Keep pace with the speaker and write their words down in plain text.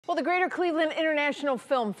Well, the Greater Cleveland International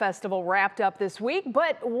Film Festival wrapped up this week,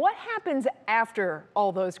 but what happens after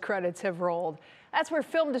all those credits have rolled? That's where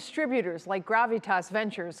film distributors like Gravitas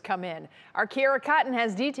Ventures come in. Our Kierra Cotton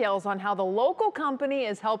has details on how the local company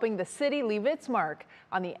is helping the city leave its mark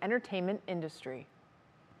on the entertainment industry.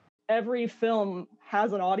 Every film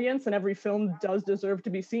has an audience and every film does deserve to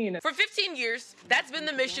be seen. For 15 years, that's been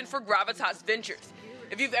the mission for Gravitas Ventures.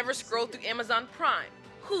 If you've ever scrolled through Amazon Prime,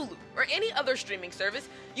 Hulu, or any other streaming service,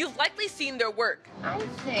 you've likely seen their work. I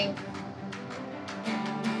think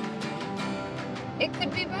it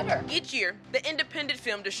could be better. Each year, the independent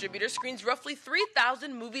film distributor screens roughly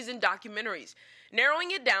 3,000 movies and documentaries,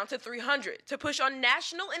 narrowing it down to 300 to push on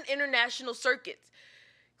national and international circuits.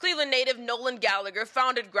 Cleveland native Nolan Gallagher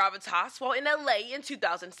founded Gravitas while in LA in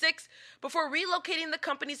 2006 before relocating the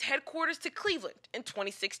company's headquarters to Cleveland in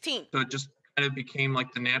 2016. So it just kind of became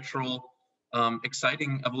like the natural,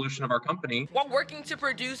 exciting evolution of our company. While working to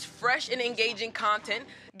produce fresh and engaging content,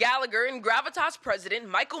 Gallagher and Gravitas president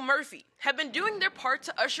Michael Murphy have been doing their part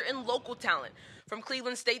to usher in local talent from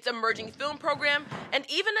Cleveland State's emerging film program and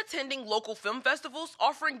even attending local film festivals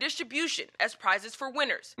offering distribution as prizes for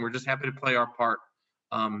winners. We're just happy to play our part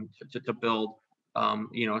to build a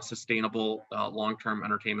sustainable long-term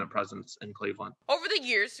entertainment presence in Cleveland. Over the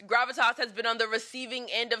years, Gravitas has been on the receiving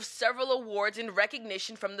end of several awards and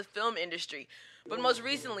recognition from the film industry. But most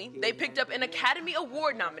recently, they picked up an Academy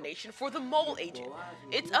Award nomination for The Mole Agent.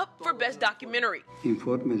 It's up for Best Documentary.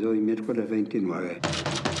 Informe hoy miércoles 29.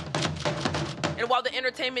 And while the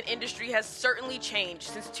entertainment industry has certainly changed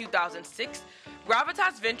since 2006,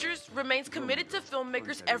 Gravitas Ventures remains committed to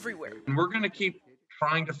filmmakers everywhere. And we're going to keep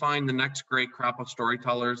trying to find the next great crop of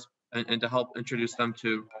storytellers and to help introduce them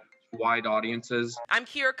to wide audiences. I'm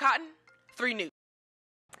Kierra Cotton, 3 News.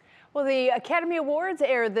 Well, the Academy Awards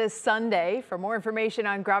air this Sunday. For more information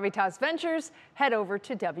on Gravitas Ventures, head over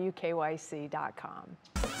to WKYC.com.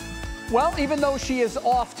 Well, even though she is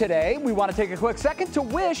off today, we want to take a quick second to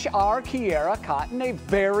wish our Kierra Cotton a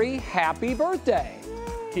very happy birthday.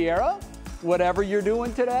 Kierra, whatever you're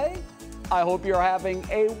doing today, I hope you're having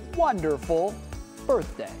a wonderful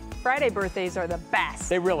birthday. Friday birthdays are the best.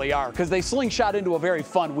 They really are, because they slingshot into a very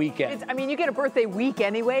fun weekend. I mean, you get a birthday week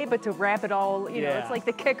anyway, but to wrap it all, you know, Yeah. it's like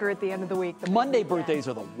the kicker at the end of the week. Monday birthdays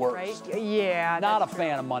are the worst. Right? Yeah. Not a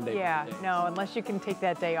fan of Monday Yeah, birthdays. no, unless you can take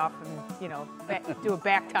that day off and, do a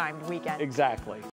back-timed weekend. Exactly.